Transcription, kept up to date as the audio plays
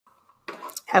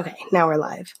Okay, now we're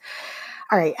live.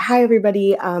 All right. Hi,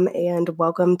 everybody, and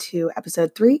welcome to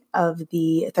episode 3 of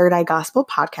the Third Eye Gospel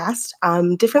podcast.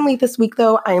 Differently this week,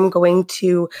 though, I am going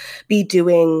to be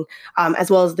doing,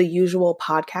 as well as the usual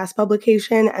podcast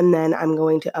publication, and then I'm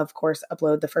going to, of course,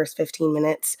 upload the first 15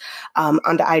 minutes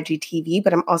onto IGTV,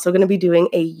 but I'm also going to be doing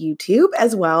a YouTube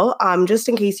as well, just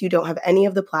in case you don't have any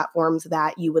of the platforms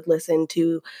that you would listen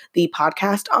to the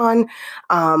podcast on.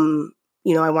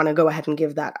 I want to go ahead and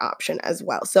give that option as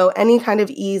well. So any kind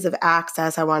of ease of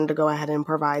access, I wanted to go ahead and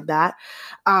provide that.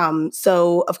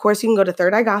 So of course you can go to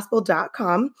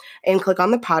thirdeyegospel.com and click on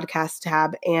the podcast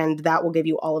tab, and that will give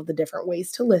you all of the different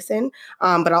ways to listen.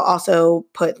 But I'll also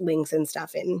put links and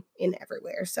stuff in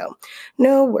everywhere. So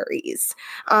no worries.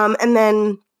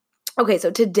 Okay,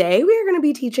 so today we are going to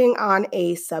be teaching on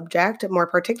a more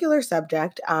particular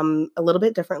subject, a little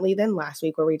bit differently than last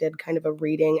week where we did kind of a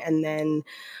reading and then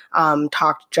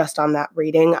talked just on that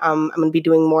reading. I'm going to be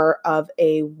doing more of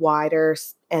a wider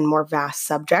and more vast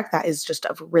subject that is just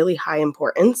of really high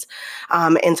importance.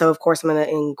 And so, of course, I'm going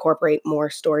to incorporate more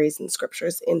stories and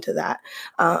scriptures into that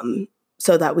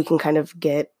so that we can kind of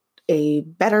get a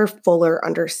better, fuller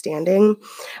understanding.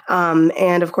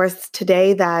 And of course,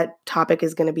 today that topic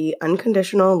is going to be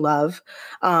unconditional love.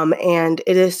 And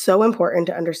it is so important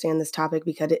to understand this topic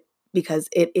because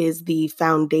it is the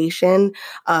foundation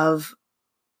of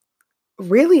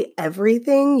really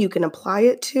everything you can apply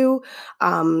it to.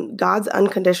 God's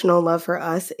unconditional love for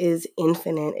us is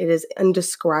infinite. It is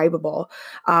indescribable.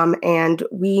 And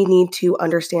we need to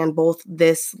understand both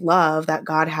this love that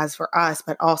God has for us,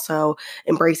 but also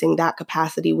embracing that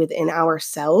capacity within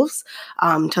ourselves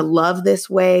to love this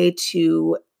way,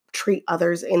 to treat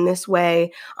others in this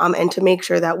way, and to make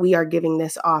sure that we are giving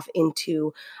this off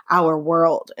into our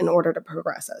world in order to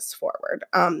progress us forward.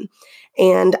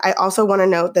 And I also want to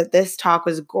note that this talk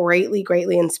was greatly,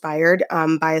 greatly inspired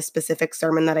by a specific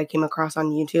sermon that I came across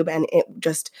on YouTube, and it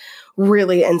just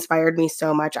really inspired me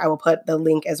so much. I will put the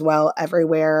link as well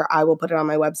everywhere. I will put it on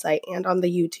my website and on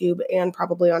the YouTube and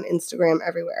probably on Instagram,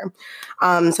 everywhere,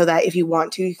 so that if you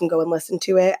want to, you can go and listen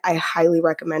to it. I highly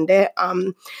recommend it.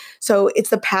 So it's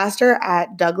the pastor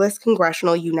at Douglas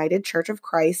Congregational United Church of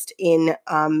Christ in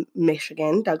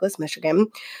Michigan, Douglas, Michigan.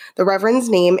 The Reverend's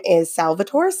name is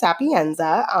Salvatore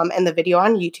Sapienza, and the video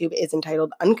on YouTube is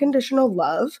entitled Unconditional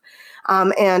Love.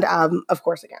 Of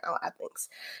course, again, I'll add links.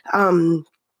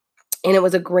 And it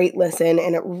was a great listen,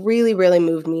 and it really, really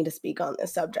moved me to speak on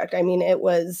this subject. I mean, it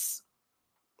was,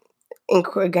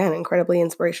 incredibly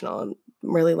inspirational and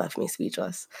really left me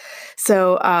speechless.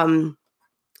 So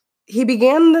he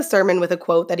began the sermon with a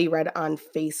quote that he read on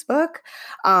Facebook.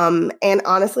 And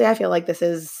honestly, I feel like this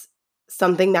is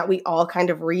something that we all kind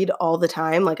of read all the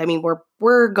time. Like, I mean,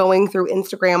 we're going through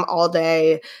Instagram all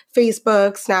day,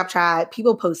 Facebook, Snapchat,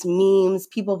 people post memes,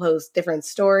 people post different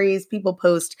stories, people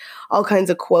post all kinds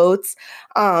of quotes.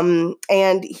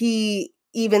 And he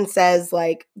even says,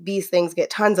 like, these things get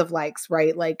tons of likes,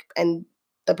 right? Like, and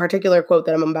the particular quote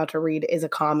that I'm about to read is a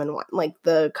common one. Like,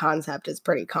 the concept is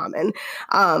pretty common.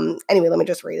 Anyway, let me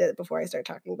just read it before I start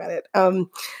talking about it.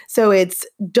 So it's,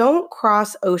 don't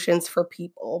cross oceans for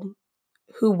people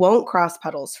who won't cross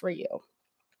puddles for you.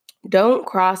 Don't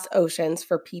cross oceans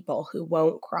for people who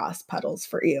won't cross puddles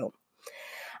for you.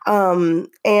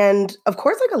 And of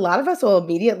course, like, a lot of us will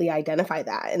immediately identify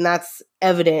that. And that's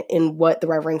evident in what the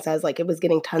Reverend says. Like, it was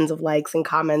getting tons of likes and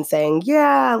comments saying,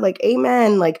 yeah, like,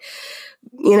 amen. Like,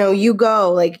 you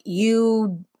go, like,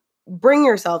 you bring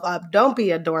yourself up. Don't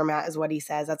be a doormat is what he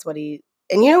says. That's what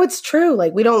and it's true.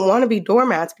 Like, we don't want to be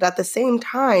doormats, but at the same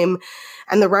time,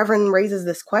 and the Reverend raises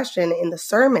this question in the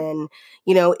sermon,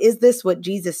 is this what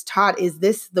Jesus taught? Is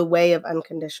this the way of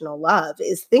unconditional love?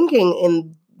 Is thinking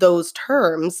in those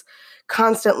terms,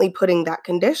 constantly putting that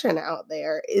condition out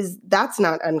there, that's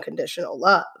not unconditional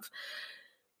love.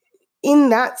 In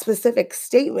that specific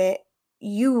statement,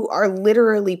 you are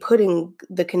literally putting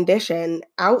the condition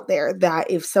out there that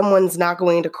if someone's not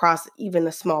going to cross even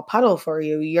a small puddle for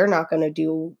you, you're not going to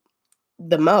do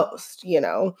the most,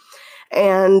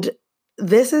 And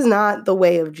this is not the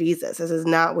way of Jesus. This is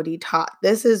not what he taught.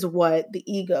 This is what the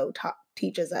ego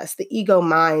teaches us, the ego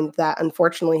mind that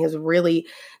unfortunately has really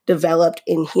developed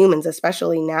in humans,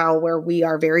 especially now where we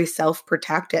are very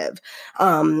self-protective.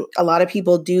 A lot of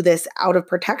people do this out of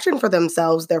protection for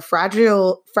themselves, their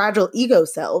fragile ego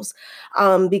selves,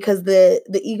 because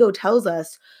the ego tells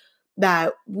us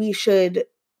that we should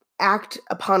act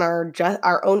upon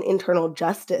our own internal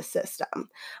justice system.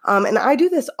 And I do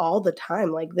this all the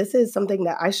time. Like, this is something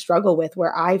that I struggle with,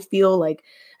 where I feel like,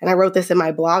 and I wrote this in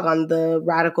my blog on the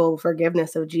radical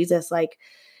forgiveness of Jesus, like,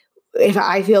 if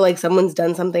I feel like someone's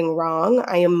done something wrong,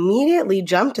 I immediately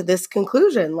jump to this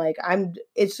conclusion. Like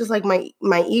it's just like my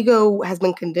ego has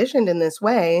been conditioned in this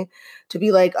way to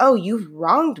be like, oh, you've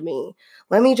wronged me.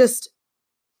 Let me just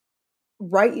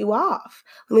write you off.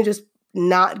 Let me just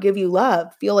not give you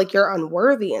love, feel like you're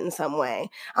unworthy in some way.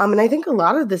 And I think a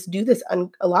lot of us do this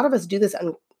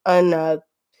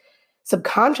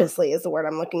subconsciously is the word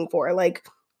I'm looking for. Like,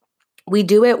 we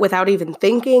do it without even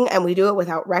thinking, and we do it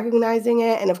without recognizing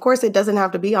it. And of course, it doesn't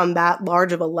have to be on that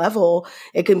large of a level.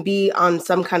 It can be on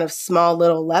some kind of small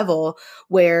little level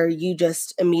where you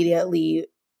just immediately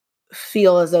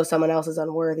feel as though someone else is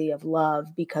unworthy of love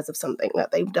because of something that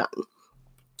they've done.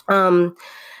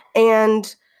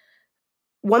 And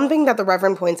one thing that the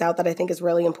Reverend points out that I think is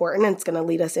really important, and it's going to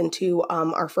lead us into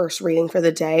our first reading for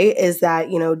the day, is that,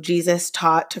 Jesus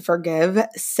taught to forgive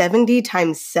 70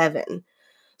 times 7.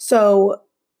 So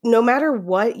no matter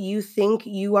what you think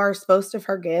you are supposed to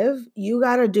forgive, you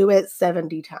got to do it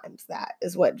 70 times. That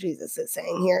is what Jesus is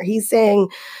saying here. He's saying,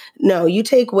 no, you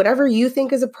take whatever you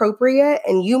think is appropriate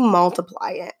and you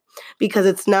multiply it, because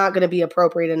it's not going to be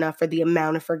appropriate enough for the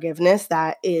amount of forgiveness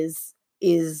that is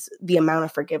the amount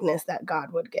of forgiveness that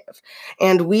God would give.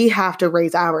 And we have to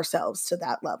raise ourselves to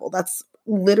that level. That's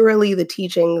literally the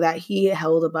teaching that he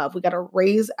held above. We got to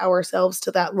raise ourselves to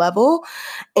that level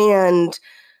and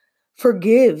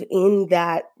forgive in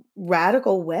that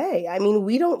radical way. I mean,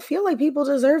 we don't feel like people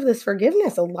deserve this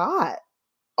forgiveness a lot.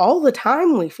 All the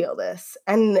time we feel this.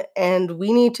 And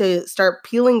we need to start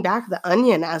peeling back the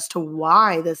onion as to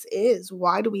why this is.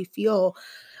 Why do we feel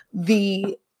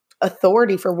the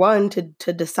authority, for one,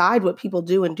 to decide what people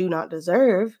do and do not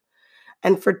deserve?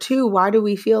 And for two, why do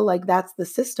we feel like that's the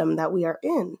system that we are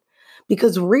in?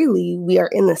 Because really, we are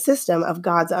in the system of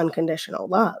God's unconditional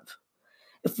love.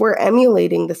 If we're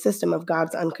emulating the system of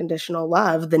God's unconditional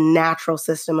love, the natural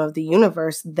system of the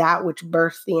universe, that which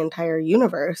birthed the entire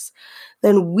universe,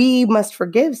 then we must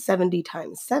forgive 70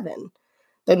 times 7.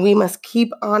 Then we must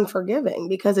keep on forgiving,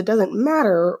 because it doesn't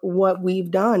matter what we've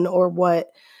done or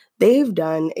what they've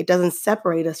done. It doesn't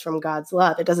separate us from God's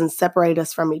love. It doesn't separate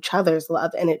us from each other's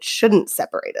love, and it shouldn't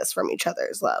separate us from each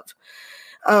other's love.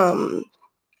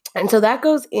 And so that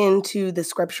goes into the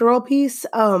scriptural piece.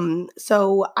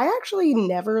 So I actually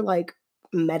never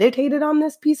meditated on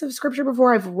this piece of scripture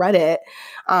before. I've read it.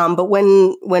 But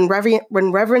when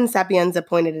Reverend Sapienza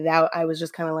pointed it out, I was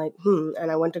just kind of like,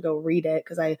 and I went to go read it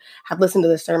because I had listened to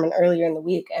the sermon earlier in the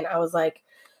week, and I was like,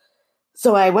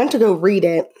 so I went to go read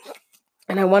it,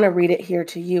 and I want to read it here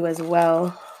to you as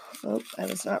well. Oh, I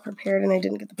was not prepared and I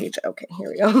didn't get the page. Okay,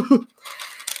 here we go.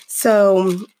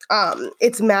 So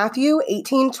it's Matthew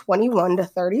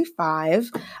 18:21-35.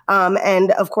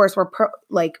 And of course,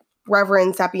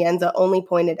 Reverend Sapienza only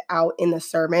pointed out in the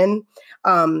sermon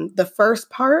the first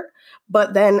part,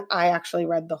 but then I actually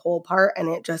read the whole part and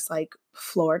it just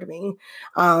floored me.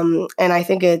 And I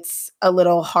think it's a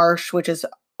little harsh, which is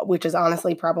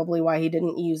honestly probably why he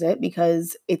didn't use it,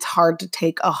 because it's hard to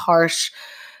take a harsh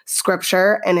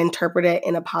scripture and interpret it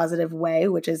in a positive way,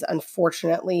 which is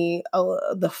unfortunately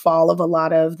the fall of a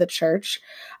lot of the church.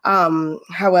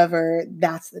 However,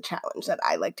 that's the challenge that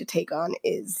I like to take on,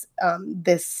 is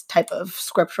this type of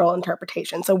scriptural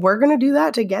interpretation. So we're going to do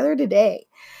that together today.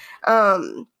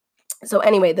 So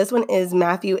anyway, this one is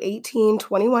Matthew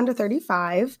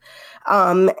 18:21-35.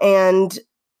 And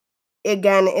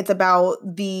again, it's about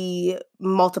the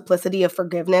multiplicity of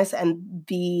forgiveness and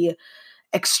the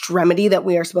extremity that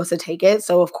we are supposed to take it.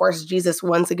 So of course, Jesus,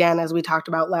 once again, as we talked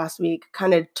about last week,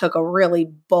 kind of took a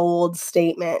really bold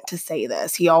statement to say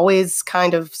this. He always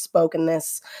kind of spoke in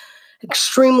this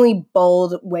extremely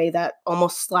bold way that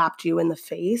almost slapped you in the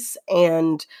face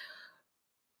and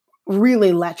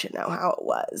really let you know how it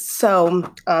was.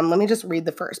 So let me just read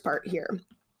the first part here.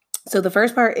 So the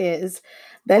first part is,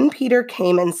 then Peter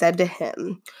came and said to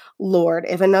him, Lord,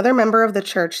 if another member of the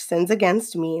church sins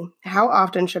against me, how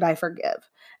often should I forgive?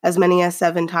 As many as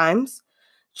 7 times?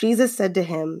 Jesus said to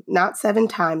him, not 7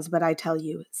 times, but I tell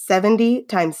you, 70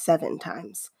 times 7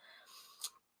 times.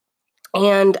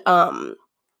 And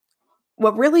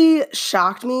what really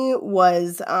shocked me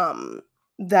was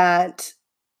that,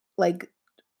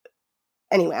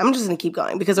 anyway, I'm just going to keep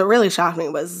going, because what really shocked me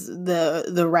was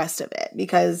the rest of it,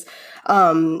 because,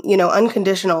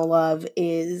 unconditional love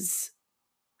is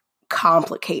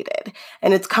complicated,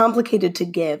 and it's complicated to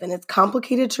give, and it's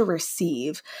complicated to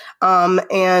receive.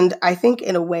 And I think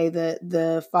in a way that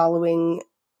the following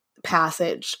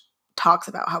passage talks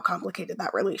about how complicated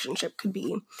that relationship could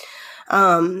be.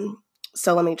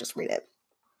 So let me just read it.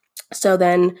 So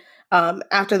then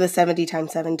after the 70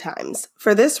 times 7 times.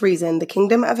 For this reason, the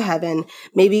kingdom of heaven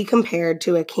may be compared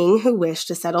to a king who wished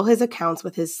to settle his accounts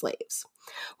with his slaves.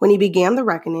 When he began the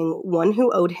reckoning, one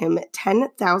who owed him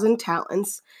 10,000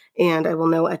 talents, and I will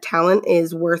know a talent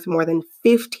is worth more than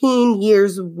 15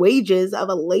 years' wages of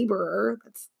a laborer.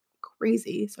 That's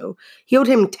crazy. So he owed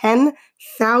him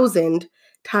 10,000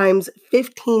 times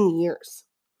 15 years.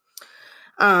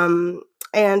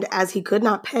 And as he could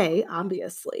not pay,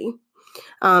 obviously,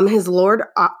 his lord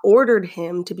ordered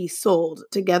him to be sold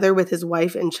together with his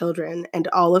wife and children and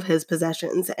all of his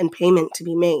possessions, and payment to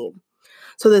be made.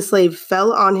 So the slave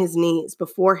fell on his knees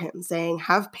before him, saying,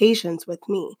 "Have patience with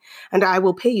me, and I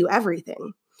will pay you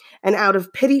everything." And out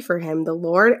of pity for him, the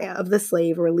lord of the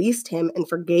slave released him and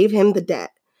forgave him the debt.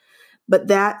 But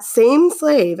that same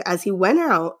slave, as he went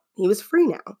out, he was free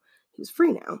now.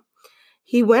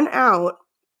 He went out,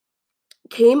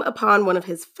 came upon one of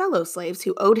his fellow slaves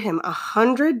who owed him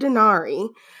 100 denarii,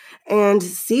 and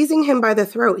seizing him by the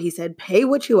throat, he said, "Pay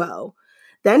what you owe."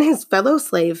 Then his fellow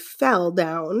slave fell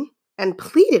down and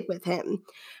pleaded with him,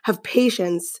 "Have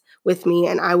patience with me,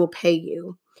 and I will pay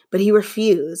you." But he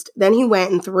refused. Then he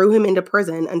went and threw him into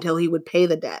prison until he would pay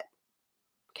the debt.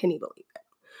 Can you believe it?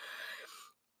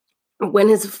 When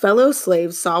his fellow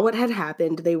slaves saw what had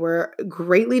happened, they were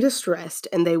greatly distressed,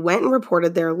 and they went and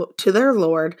reported to their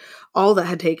lord all that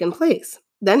had taken place.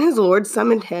 Then his lord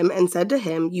summoned him and said to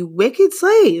him, "You wicked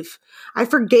slave, I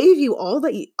forgave you all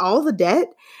the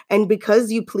debt, and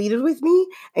because you pleaded with me,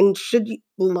 and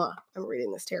I'm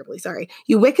reading this terribly, sorry.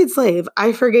 You wicked slave,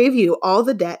 I forgave you all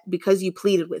the debt because you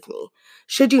pleaded with me.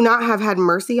 Should you not have had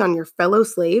mercy on your fellow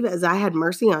slave as I had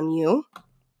mercy on you?"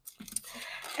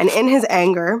 And in his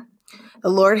anger, the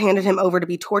Lord handed him over to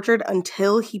be tortured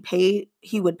until he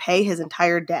would pay his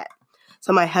entire debt.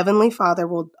 So my heavenly Father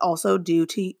will also do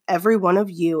to every one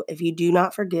of you if you do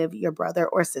not forgive your brother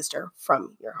or sister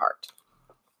from your heart.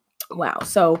 Wow.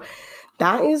 So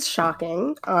that is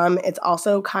shocking. It's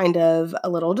also kind of a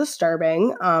little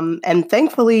disturbing. And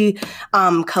thankfully,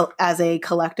 as a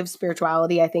collective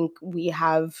spirituality, I think we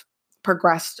have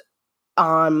progressed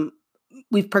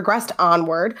we've progressed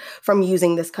onward from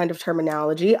using this kind of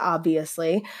terminology,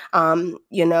 obviously.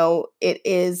 It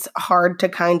is hard to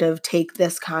kind of take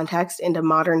this context into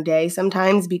modern day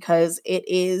sometimes because it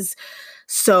is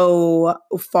so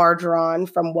far drawn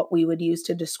from what we would use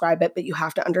to describe it, but you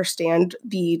have to understand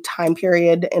the time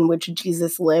period in which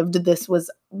Jesus lived. This was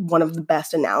one of the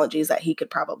best analogies that he could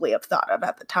probably have thought of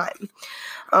at the time.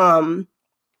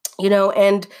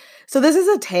 And so this is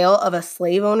a tale of a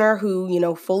slave owner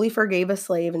who, fully forgave a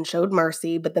slave and showed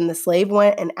mercy, but then the slave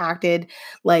went and acted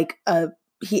like a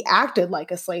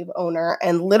slave owner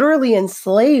and literally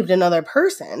enslaved another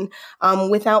person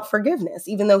without forgiveness,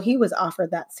 even though he was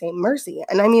offered that same mercy.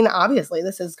 And I mean, obviously,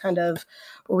 this is kind of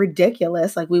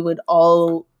ridiculous. Like we would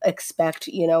all expect,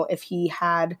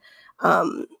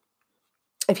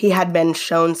 if he had been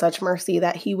shown such mercy,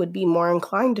 that he would be more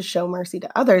inclined to show mercy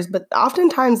to others. But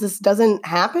oftentimes this doesn't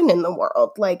happen in the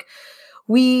world. Like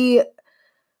we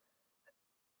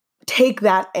take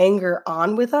that anger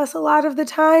on with us a lot of the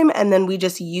time, and then we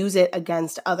just use it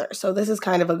against others. So this is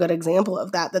kind of a good example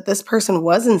of that this person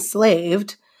was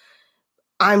enslaved.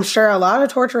 I'm sure a lot of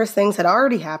torturous things had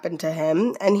already happened to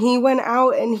him, and he went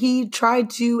out and he tried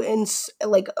to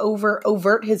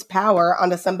overt his power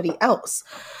onto somebody else.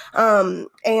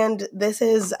 And this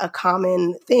is a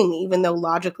common thing, even though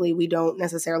logically we don't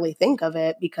necessarily think of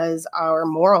it because our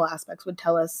moral aspects would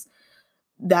tell us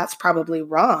that's probably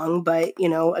wrong. But,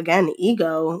 again,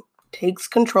 ego takes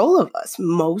control of us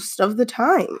most of the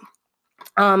time.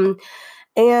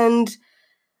 And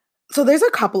so there's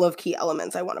a couple of key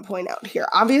elements I want to point out here.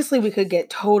 Obviously, we could get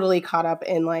totally caught up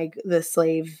in the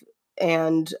slave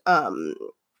and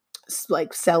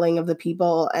selling of the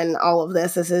people and all of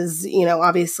this. This is,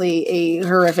 obviously a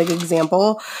horrific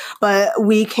example, but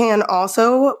we can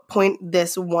also point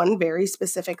this one very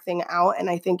specific thing out. And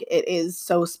I think it is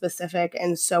so specific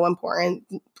and so important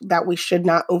that we should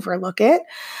not overlook it.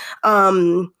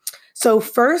 So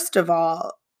first of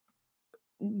all,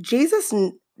 Jesus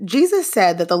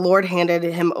said that the Lord handed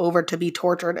him over to be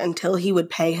tortured until he would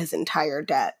pay his entire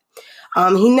debt.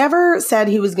 He never said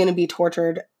he was going to be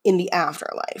tortured in the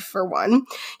afterlife, for one.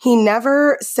 He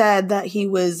never said that he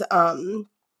was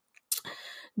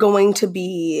going to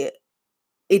be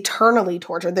eternally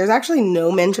tortured. There's actually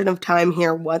no mention of time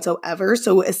here whatsoever.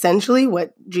 So essentially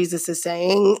what Jesus is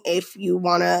saying, if you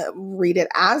want to read it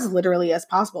as literally as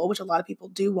possible, which a lot of people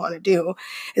do want to do,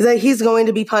 is that he's going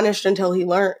to be punished until he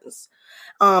learns.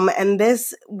 And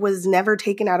this was never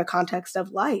taken out of context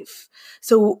of life.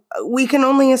 So we can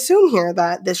only assume here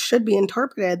that this should be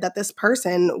interpreted that this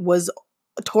person was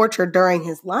tortured during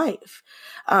his life.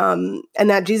 And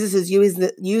that Jesus is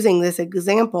using this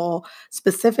example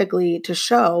specifically to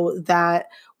show that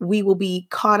we will be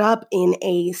caught up in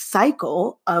a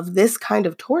cycle of this kind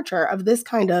of torture, of this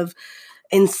kind of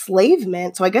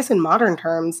enslavement. So I guess in modern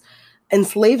terms,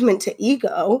 enslavement to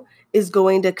ego is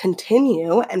going to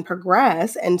continue and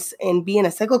progress and be in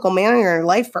a cyclical manner in your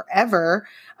life forever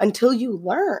until you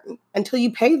learn, until you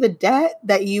pay the debt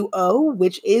that you owe,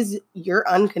 which is your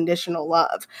unconditional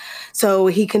love. So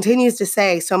he continues to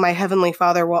say, so my heavenly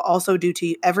Father will also do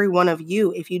to every one of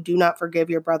you if you do not forgive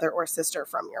your brother or sister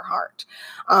from your heart.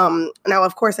 Now,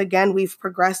 of course, again, we've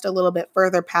progressed a little bit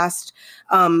further past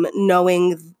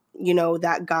knowing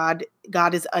that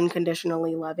God is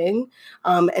unconditionally loving,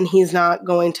 and he's not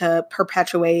going to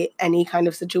perpetuate any kind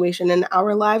of situation in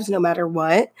our lives, no matter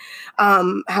what.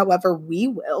 However,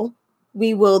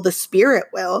 the Spirit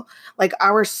will, like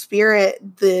our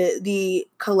spirit, the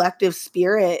collective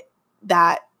spirit,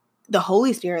 that the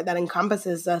Holy Spirit that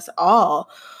encompasses us all,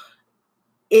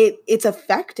 it's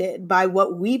affected by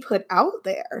what we put out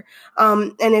there.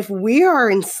 And if we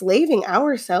are enslaving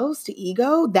ourselves to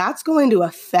ego, that's going to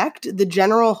affect the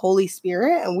general Holy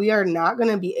Spirit, and we are not going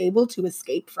to be able to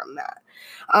escape from that.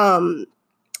 And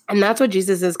that's what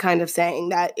Jesus is kind of saying,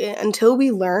 that until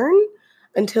we learn,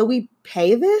 until we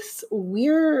pay this,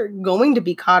 we're going to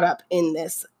be caught up in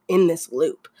this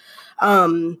loop.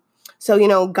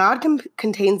 So, God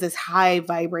contains this high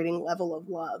vibrating level of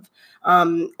love,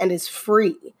 and is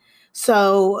free.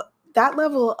 So that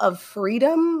level of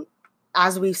freedom,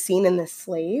 as we've seen in this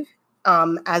slave,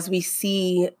 as we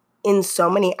see in so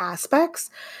many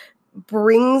aspects,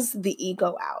 brings the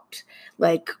ego out.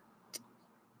 Like,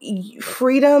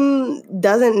 freedom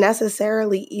doesn't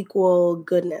necessarily equal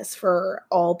goodness for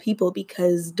all people,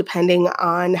 because depending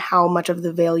on how much of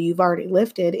the veil you've already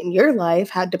lifted in your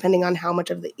life, depending on how much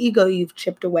of the ego you've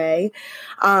chipped away,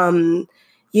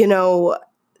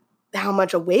 how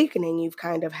much awakening you've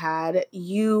kind of had,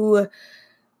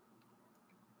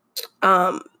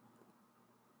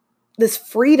 this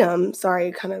freedom,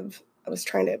 I was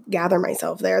trying to gather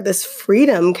myself there. This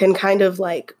freedom can kind of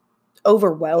like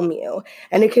overwhelm you,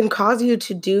 and it can cause you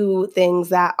to do things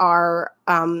that are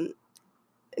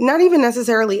not even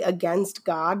necessarily against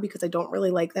God, because I don't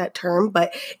really like that term,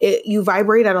 but you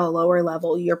vibrate at a lower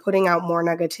level. You're putting out more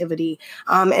negativity,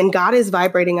 and God is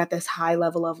vibrating at this high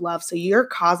level of love. So you're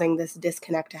causing this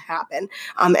disconnect to happen,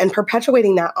 and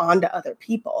perpetuating that onto other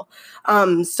people.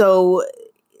 So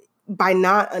by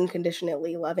not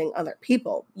unconditionally loving other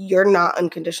people, you're not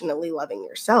unconditionally loving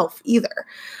yourself either.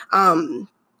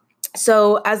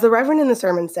 So as the Reverend in the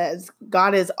sermon says,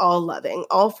 God is all loving,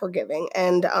 all forgiving,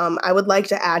 and I would like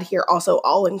to add here also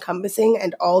all encompassing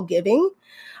and all giving.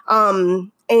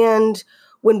 And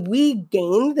when we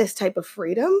gain this type of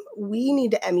freedom, we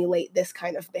need to emulate this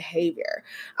kind of behavior.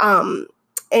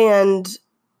 And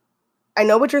I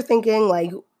know what you're thinking,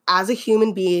 like, as a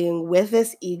human being with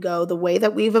this ego, the way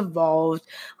that we've evolved,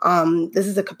 this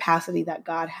is a capacity that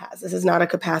God has. This is not a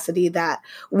capacity that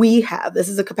we have. This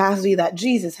is a capacity that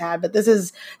Jesus had, but this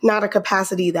is not a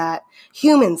capacity that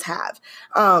humans have.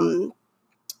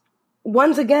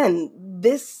 Once again,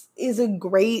 this is a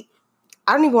great,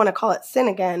 I don't even want to call it sin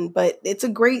again, but it's a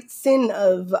great sin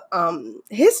of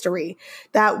history,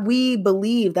 that we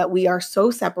believe that we are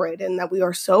so separated and that we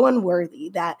are so unworthy,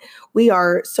 that we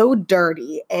are so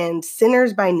dirty and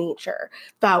sinners by nature,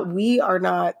 that we are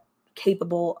not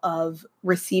capable of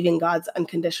receiving God's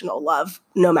unconditional love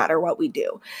no matter what we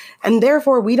do. And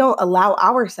therefore, we don't allow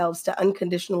ourselves to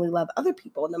unconditionally love other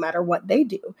people no matter what they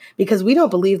do, because we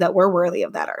don't believe that we're worthy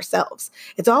of that ourselves.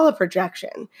 It's all a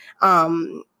projection.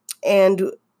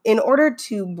 And in order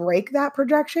to break that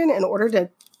projection, in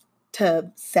order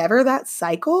to sever that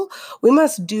cycle, we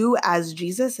must do as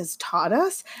Jesus has taught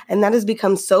us, and that is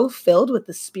become so filled with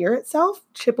the spirit self,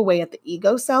 chip away at the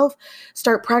ego self,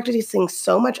 start practicing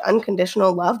so much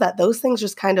unconditional love that those things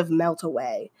just kind of melt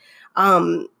away.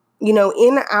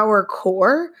 In our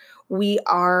core, we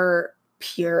are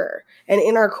pure, and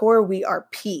in our core we are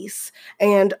peace,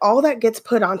 and all that gets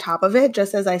put on top of it,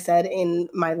 just as I said in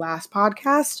my last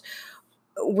podcast,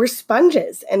 we're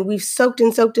sponges, and we've soaked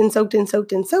and soaked and soaked and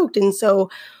soaked and soaked, and so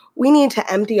we need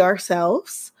to empty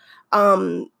ourselves,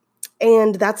 and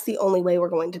that's the only way we're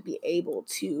going to be able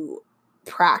to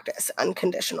practice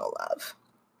unconditional love.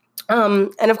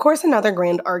 And of course, another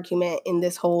grand argument in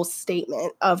this whole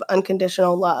statement of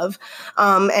unconditional love,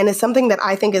 and is something that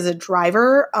I think is a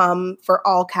driver for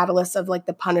all catalysts of like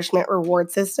the punishment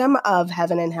reward system of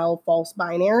heaven and hell false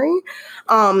binary,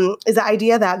 is the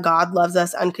idea that God loves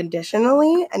us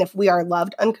unconditionally. And if we are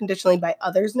loved unconditionally by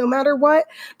others, no matter what,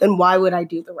 then why would I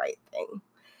do the right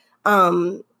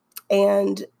thing?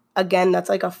 And again, that's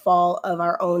like a fall of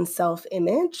our own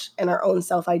self-image and our own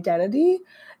self-identity,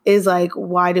 is like,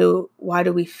 why do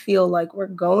we feel like we're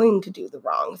going to do the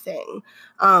wrong thing?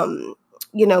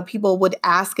 People would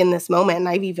ask in this moment, and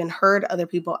I've even heard other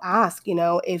people ask,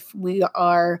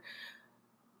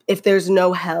 if there's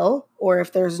no hell or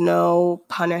if there's no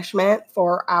punishment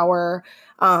for our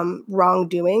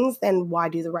wrongdoings, then why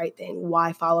do the right thing?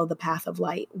 Why follow the path of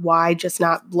light? Why just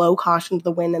not blow caution to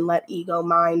the wind and let ego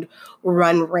mind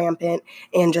run rampant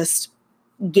and just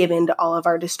give in to all of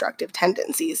our destructive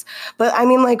tendencies? But I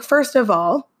mean, like, first of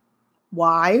all,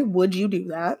 why would you do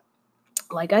that?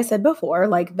 Like I said before,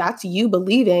 like, that's you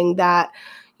believing that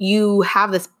you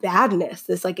have this badness,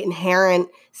 this like inherent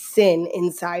sin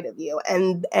inside of you.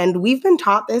 And we've been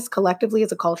taught this collectively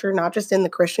as a culture, not just in the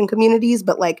Christian communities,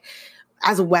 but like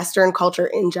as a Western culture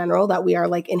in general, that we are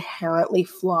like inherently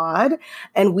flawed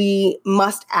and we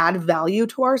must add value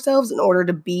to ourselves in order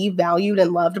to be valued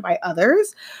and loved by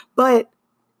others. But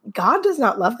God does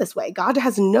not love this way. God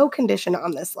has no condition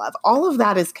on this love. All of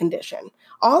that is condition.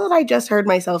 All that I just heard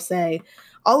myself say,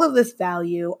 all of this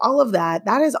value, all of that,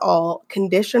 that is all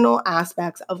conditional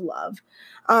aspects of love.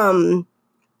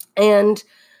 And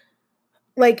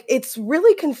like, it's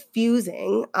really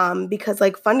confusing because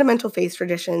like fundamental faith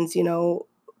traditions,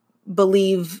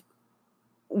 believe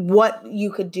what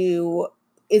you could do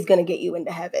is going to get you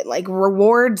into heaven. Like,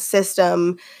 reward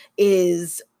system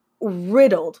is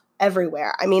riddled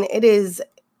everywhere. I mean, it is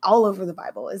all over the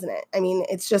Bible, isn't it? I mean,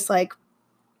 it's just like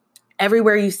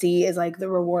everywhere you see is like the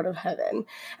reward of heaven.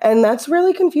 And that's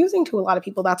really confusing to a lot of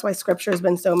people. That's why scripture has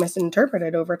been so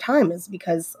misinterpreted over time, is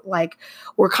because like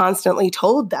we're constantly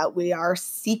told that we are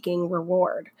seeking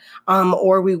reward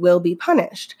or we will be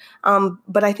punished.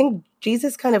 But I think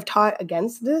Jesus kind of taught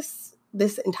against this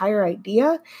entire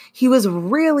idea. He was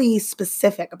really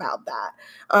specific about that.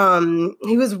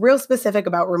 He was real specific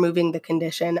about removing the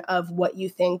condition of what you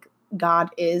think God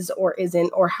is or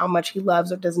isn't, or how much he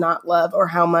loves or does not love, or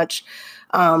how much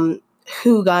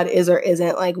who God is or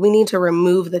isn't. Like, we need to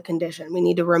remove the condition. We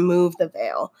need to remove the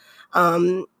veil.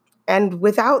 And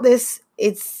without this,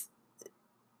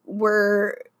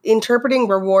 we're interpreting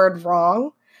reward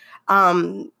wrong.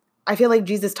 I feel like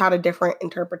Jesus taught a different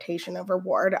interpretation of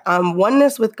reward.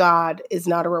 Oneness with God is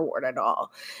not a reward at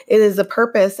all. It is the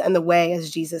purpose and the way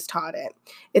as Jesus taught it.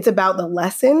 It's about the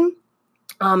lesson.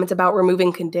 It's about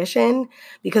removing condition,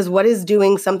 because what is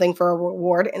doing something for a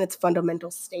reward in its fundamental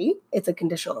state? It's a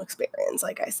conditional experience,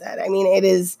 like I said. I mean, it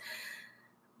is,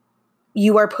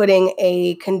 you are putting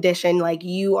a condition, like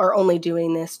you are only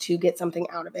doing this to get something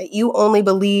out of it. You only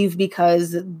believe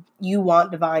because you want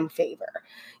divine favor.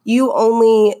 You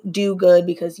only do good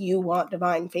because you want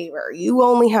divine favor. You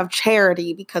only have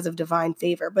charity because of divine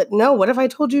favor. But no, what if I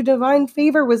told you divine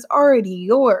favor was already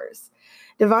yours?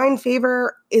 Divine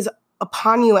favor is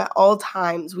upon you at all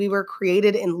times. We were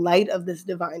created in light of this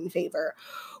divine favor.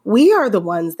 We are the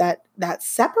ones that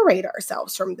separate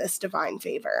ourselves from this divine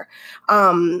favor.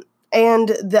 And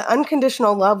the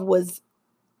unconditional love was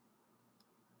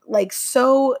like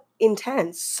so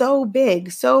intense, so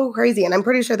big, so crazy. And I'm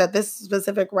pretty sure that this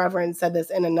specific reverend said this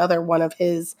in another one of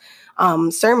his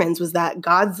sermons, was that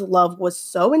God's love was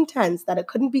so intense that it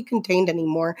couldn't be contained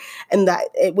anymore, and that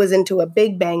it was into a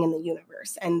big bang in the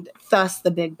universe, and thus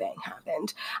the Big Bang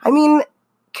happened. I mean,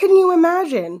 can you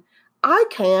imagine? I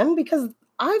can, because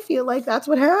I feel like that's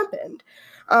what happened.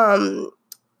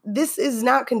 This is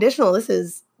not conditional. This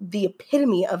is the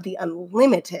epitome of the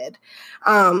unlimited.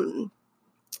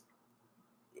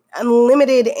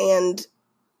 Unlimited and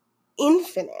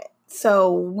infinite.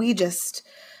 So we just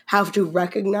have to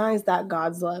recognize that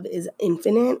God's love is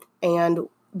infinite, and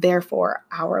therefore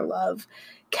our love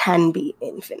can be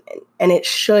infinite, and it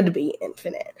should be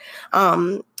infinite.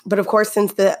 But of course,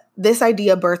 since this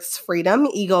idea births freedom,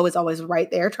 ego is always right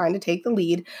there trying to take the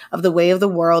lead of the way of the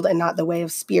world and not the way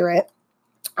of spirit.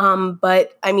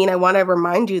 But I mean, I want to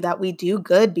remind you that we do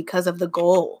good because of the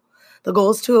goal. The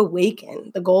goal is to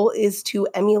awaken. The goal is to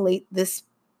emulate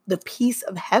the peace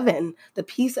of heaven, the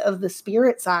peace of the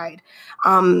spirit side,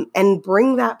 and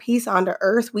bring that peace onto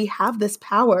earth. We have this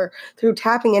power through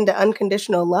tapping into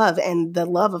unconditional love and the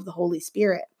love of the Holy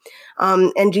Spirit.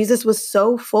 And Jesus was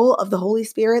so full of the Holy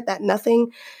Spirit that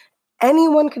nothing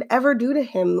anyone could ever do to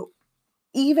him,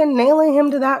 even nailing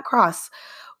him to that cross,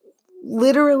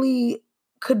 literally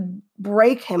could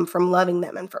break him from loving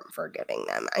them and from forgiving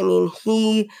them. I mean,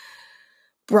 he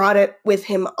brought it with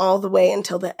him all the way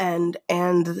until the end,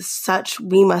 and such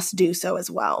we must do so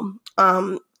as well.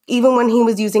 Even when he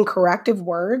was using corrective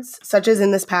words, such as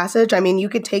in this passage, I mean, you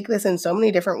could take this in so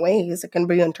many different ways. It can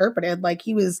be interpreted. Like,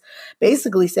 he was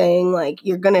basically saying, like,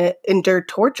 you're going to endure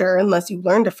torture unless you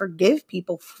learn to forgive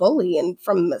people fully and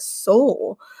from the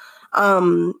soul.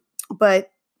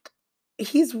 But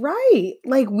he's right.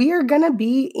 Like, we will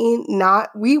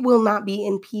not be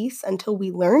in peace until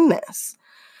we learn this.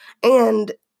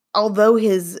 And although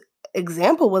his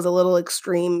example was a little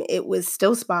extreme, it was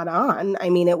still spot on. I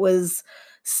mean, it was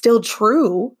still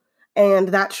true, and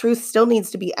that truth still needs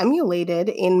to be emulated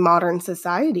in modern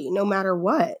society, no matter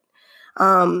what.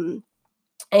 And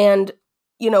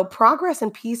progress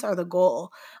and peace are the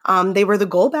goal. They were the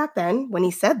goal back then when he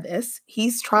said this.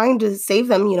 He's trying to save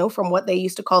them, from what they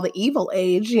used to call the evil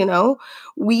age.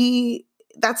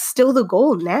 That's still the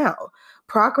goal now.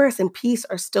 Progress and peace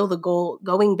are still the goal.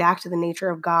 Going back to the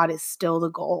nature of God is still the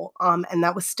goal. And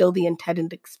that was still the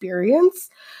intended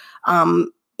experience,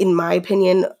 in my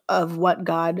opinion, of what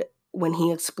God, when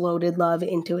he exploded love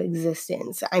into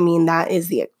existence. I mean, that is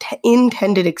the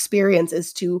intended experience,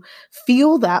 is to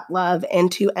feel that love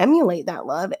and to emulate that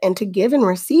love and to give and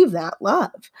receive that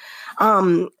love.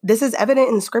 This is evident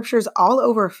in scriptures all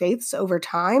over faiths over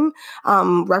time.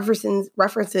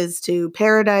 References to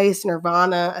paradise,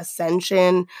 nirvana,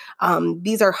 ascension.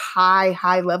 These are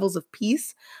high levels of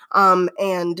peace.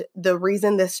 And the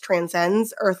reason this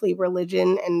transcends earthly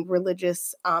religion and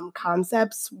religious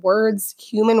concepts, words,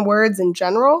 human words in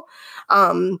general,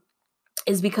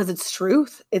 is because it's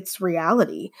truth, it's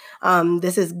reality.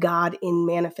 This is God in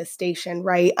manifestation,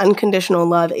 right? Unconditional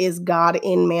love is God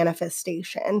in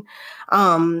manifestation.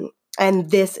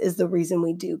 And this is the reason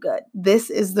we do good. This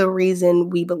is the reason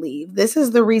we believe. This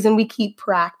is the reason we keep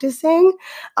practicing,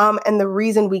 and the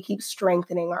reason we keep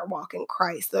strengthening our walk in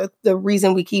Christ. The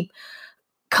reason we keep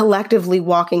collectively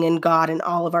walking in God in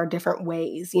all of our different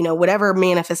ways. Whatever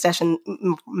manifestation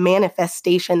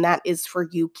that is for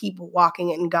you, keep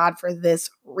walking in God for this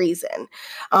reason.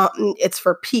 It's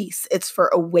for peace. It's for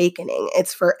awakening.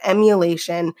 It's for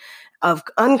emulation of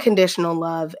unconditional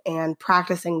love and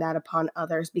practicing that upon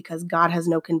others, because God has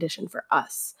no condition for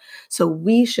us. So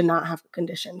we should not have a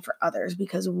condition for others,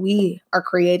 because we are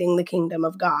creating the kingdom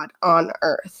of God on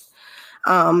earth.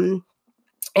 And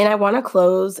I want to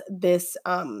close this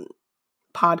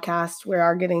podcast. We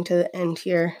are getting to the end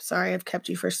here. Sorry, I've kept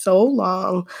you for so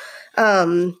long.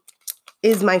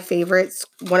 Is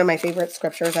one of my favorite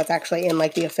scriptures that's actually in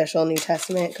like the official New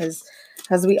Testament, because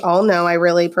as we all know, I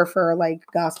really prefer like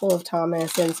Gospel of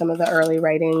Thomas and some of the early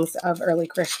writings of early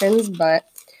Christians, but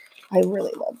I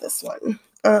really love this one.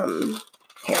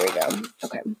 Here we go.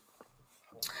 Okay.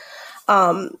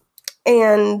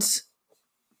 And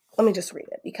let me just read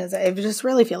it, because I just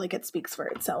really feel like it speaks for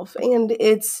itself. And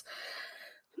it's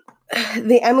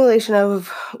the emulation of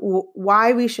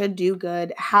why we should do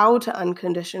good, how to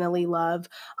unconditionally love.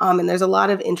 And there's a lot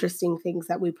of interesting things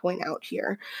that we point out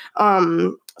here.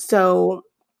 So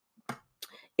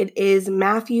it is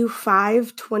Matthew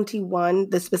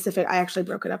 5:21. I actually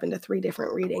broke it up into 3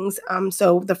 different readings.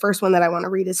 So the first one that I want to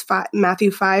read is Matthew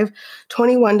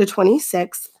 5:21 to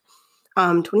 26.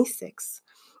 26.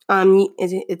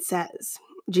 It says,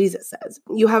 Jesus says,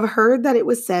 "You have heard that it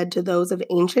was said to those of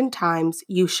ancient times,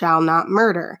 'You shall not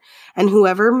murder,' and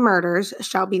whoever murders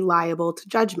shall be liable to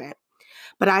judgment.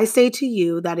 But I say to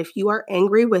you that if you are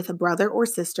angry with a brother or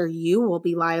sister, you will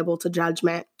be liable to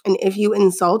judgment. And if you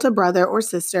insult a brother or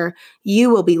sister, you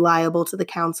will be liable to the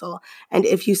council. And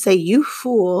if you say, 'You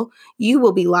fool,' you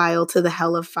will be liable to the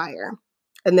hell of fire."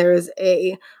 And there is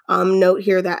a note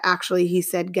here that actually he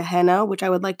said Gehenna, which I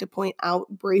would like to point out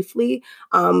briefly,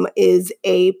 is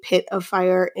a pit of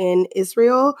fire in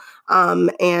Israel,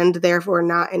 and therefore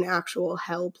not an actual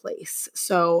hell place.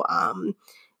 So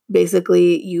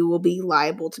basically, you will be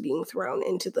liable to being thrown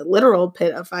into the literal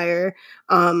pit of fire,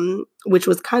 which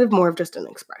was kind of more of just an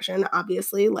expression,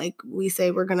 obviously. Like we say,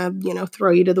 we're going to,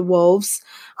 throw you to the wolves.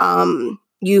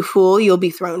 You fool, you'll be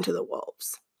thrown to the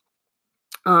wolves.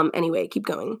 Anyway, keep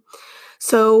going.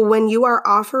 "So when you are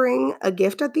offering a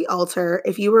gift at the altar,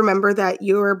 if you remember that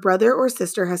your brother or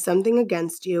sister has something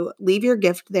against you, leave your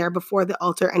gift there before the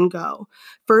altar and go.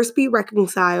 First be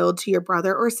reconciled to your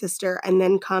brother or sister, and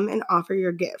then come and offer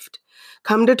your gift.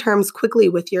 Come to terms quickly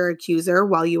with your accuser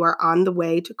while you are on the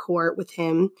way to court with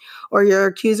him, or your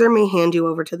accuser may hand you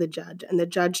over to the judge, and the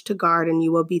judge to guard, and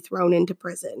you will be thrown into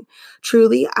prison.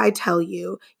 Truly, I tell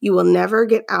you, you will never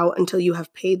get out until you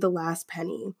have paid the last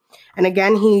penny. And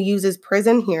again, he uses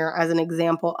prison here as an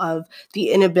example of the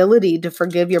inability to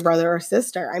forgive your brother or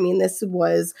sister. I mean, this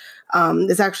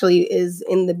actually is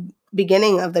in the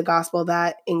beginning of the gospel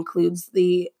that includes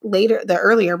the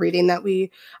earlier reading that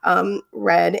we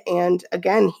read. And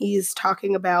again, he's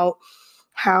talking about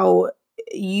how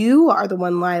you are the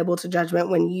one liable to judgment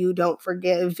when you don't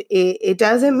forgive. It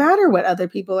doesn't matter what other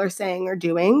people are saying or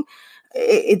doing.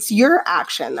 It's your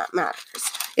action that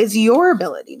matters. It's your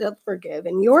ability to forgive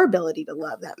and your ability to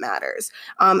love that matters.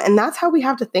 And that's how we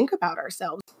have to think about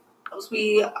ourselves.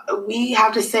 We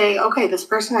have to say, okay, this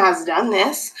person has done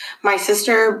this. My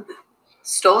sister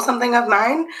stole something of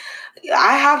mine.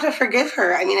 I have to forgive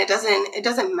her. I mean, it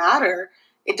doesn't matter.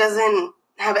 It doesn't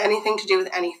have anything to do with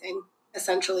anything,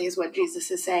 essentially, is what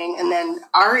Jesus is saying. And then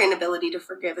our inability to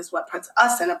forgive is what puts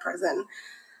us in a prison.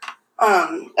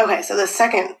 Okay, so the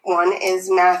second one is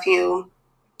Matthew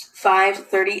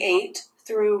 5:38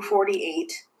 through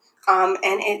 48. And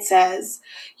it says,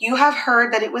 "You have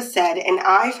heard that it was said, an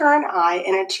eye for an eye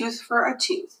and a tooth for a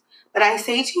tooth. But I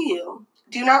say to you,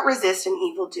 do not resist an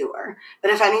evildoer.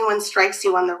 But if anyone strikes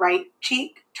you on the right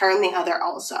cheek, turn the other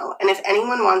also. And if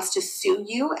anyone wants to sue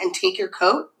you and take your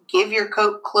coat, give your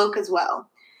cloak as well.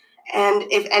 And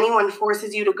if anyone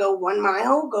forces you to go 1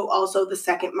 mile, go also the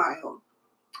 2nd mile.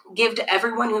 Give to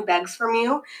everyone who begs from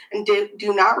you, and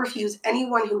do not refuse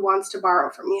anyone who wants to borrow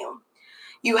from you.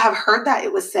 You have heard that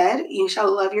it was said, you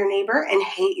shall love your neighbor and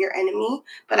hate your enemy.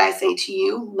 But I say to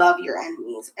you, love your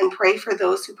enemies and pray for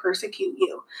those who persecute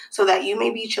you, so that you may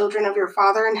be children of your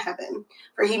Father in heaven.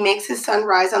 For he makes his sun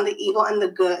rise on the evil and the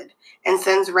good, and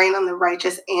sends rain on the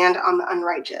righteous and on the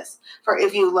unrighteous. For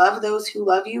if you love those who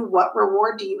love you, what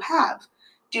reward do you have?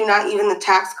 Do not even the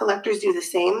tax collectors do the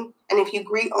same? And if you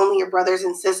greet only your brothers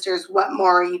and sisters, what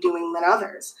more are you doing than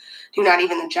others? Do not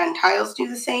even the Gentiles do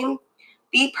the same?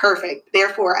 Be perfect,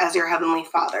 therefore, as your heavenly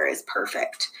Father is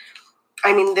perfect."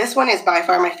 I mean, this one is by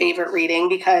far my favorite reading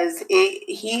because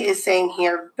he is saying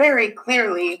here very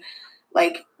clearly,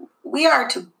 like, we are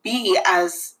to be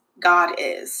as God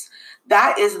is.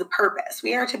 That is the purpose.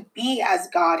 We are to be as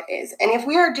God is. And if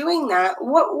we are doing that,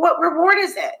 what reward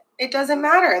is it? It doesn't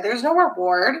matter. There's no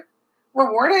reward.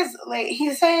 Reward is, like,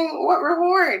 he's saying, what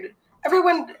reward?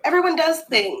 Everyone does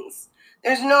things.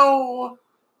 There's no...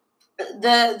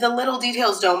 The little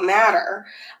details don't matter.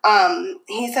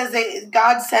 He says that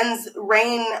God sends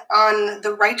rain on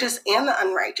the righteous and the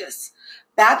unrighteous.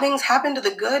 Bad things happen to the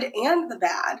good and the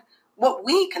bad. What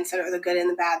we consider the good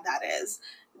and the bad, that is,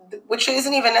 which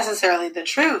isn't even necessarily the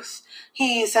truth.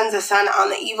 He sends the sun on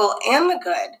the evil and the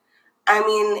good. I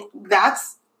mean,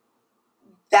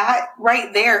 that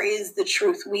right there is the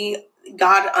truth.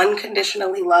 God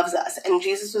unconditionally loves us, and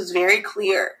Jesus was very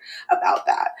clear about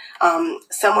that.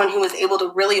 Someone who was able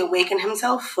to really awaken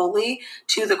himself fully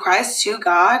to the Christ, to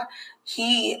God,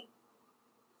 he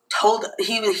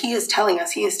is telling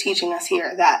us, he is teaching us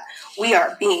here that we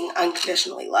are being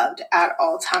unconditionally loved at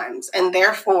all times, and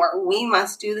therefore we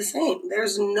must do the same.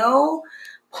 There's no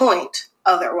point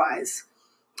otherwise.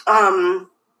 And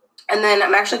then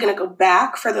I'm actually going to go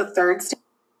back for the third statement,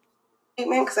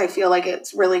 because I feel like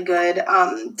it's really good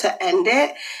to end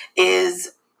it,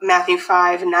 is Matthew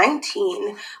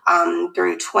 5:19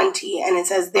 through 20. And it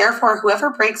says, "Therefore,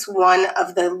 whoever breaks one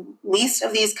of the least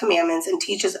of these commandments and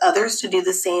teaches others to do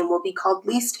the same will be called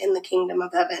least in the kingdom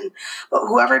of heaven. But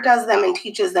whoever does them and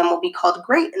teaches them will be called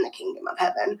great in the kingdom of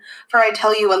heaven. For I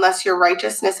tell you, unless your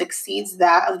righteousness exceeds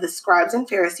that of the scribes and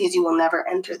Pharisees, you will never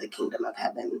enter the kingdom of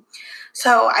heaven."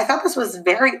 So I thought this was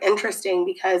very interesting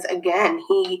because, again,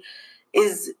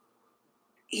 he's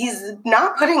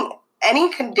not putting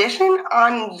any condition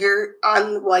on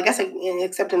well, I guess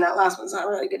except in that last one, it's not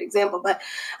really a good example, but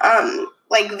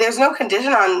there's no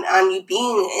condition on you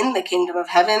being in the kingdom of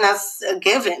heaven. That's a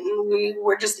given.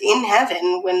 We're just in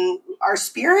heaven when our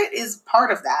spirit is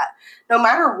part of that. No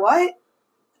matter what,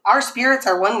 our spirits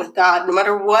are one with God, no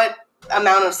matter what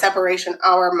amount of separation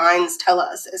our minds tell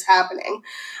us is happening.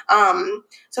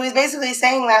 So he's basically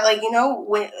saying that,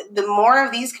 the more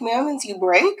of these commandments you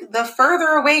break, the further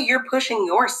away you're pushing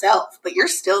yourself, but you're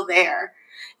still there.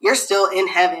 You're still in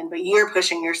heaven, but you're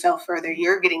pushing yourself further.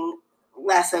 You're getting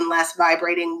less and less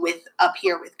vibrating with up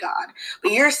here with God,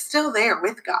 but you're still there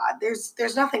with God.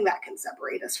 There's nothing that can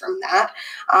separate us from that.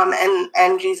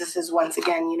 And Jesus is once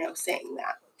again, saying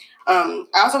that. I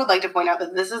also would like to point out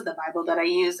that this is the Bible that I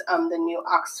use, the New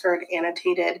Oxford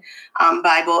Annotated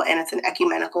Bible, and it's an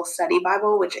ecumenical study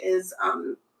Bible, which is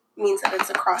means that it's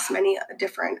across many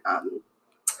different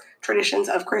traditions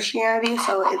of Christianity.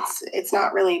 So it's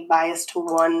not really biased to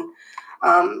one.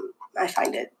 I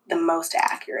find it the most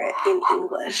accurate in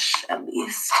English, at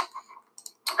least.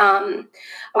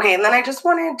 Okay, and then I just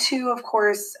wanted to, of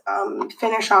course,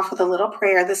 finish off with a little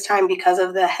prayer this time because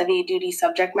of the heavy duty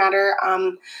subject matter.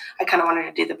 I kind of wanted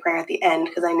to do the prayer at the end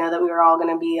because I know that we were all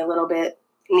going to be a little bit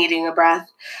needing a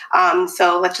breath.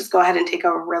 So let's just go ahead and take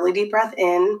a really deep breath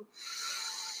in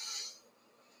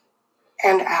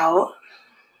and out.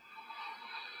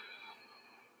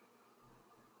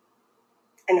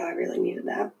 I know I really needed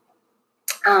that.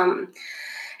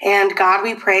 And God,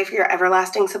 we pray for your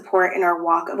everlasting support in our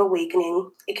walk of awakening.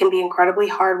 It can be incredibly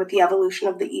hard with the evolution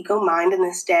of the ego mind in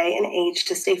this day and age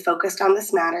to stay focused on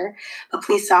this matter, but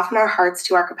please soften our hearts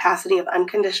to our capacity of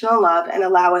unconditional love and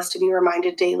allow us to be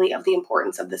reminded daily of the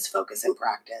importance of this focus and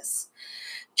practice.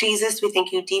 Jesus, we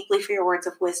thank you deeply for your words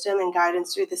of wisdom and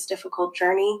guidance through this difficult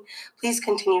journey. Please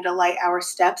continue to light our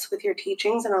steps with your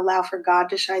teachings and allow for God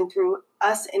to shine through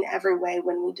us in every way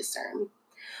when we discern.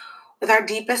 With our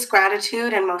deepest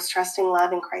gratitude and most trusting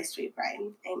love in Christ we pray.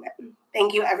 Amen.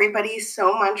 Thank you, everybody,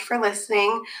 so much for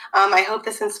listening. I hope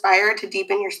this inspired to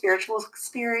deepen your spiritual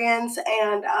experience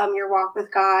and your walk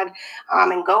with God.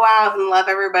 And go out and love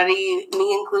everybody,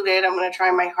 me included. I'm going to try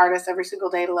my hardest every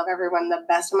single day to love everyone the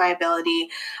best of my ability.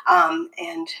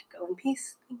 And go in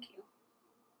peace. Thank you.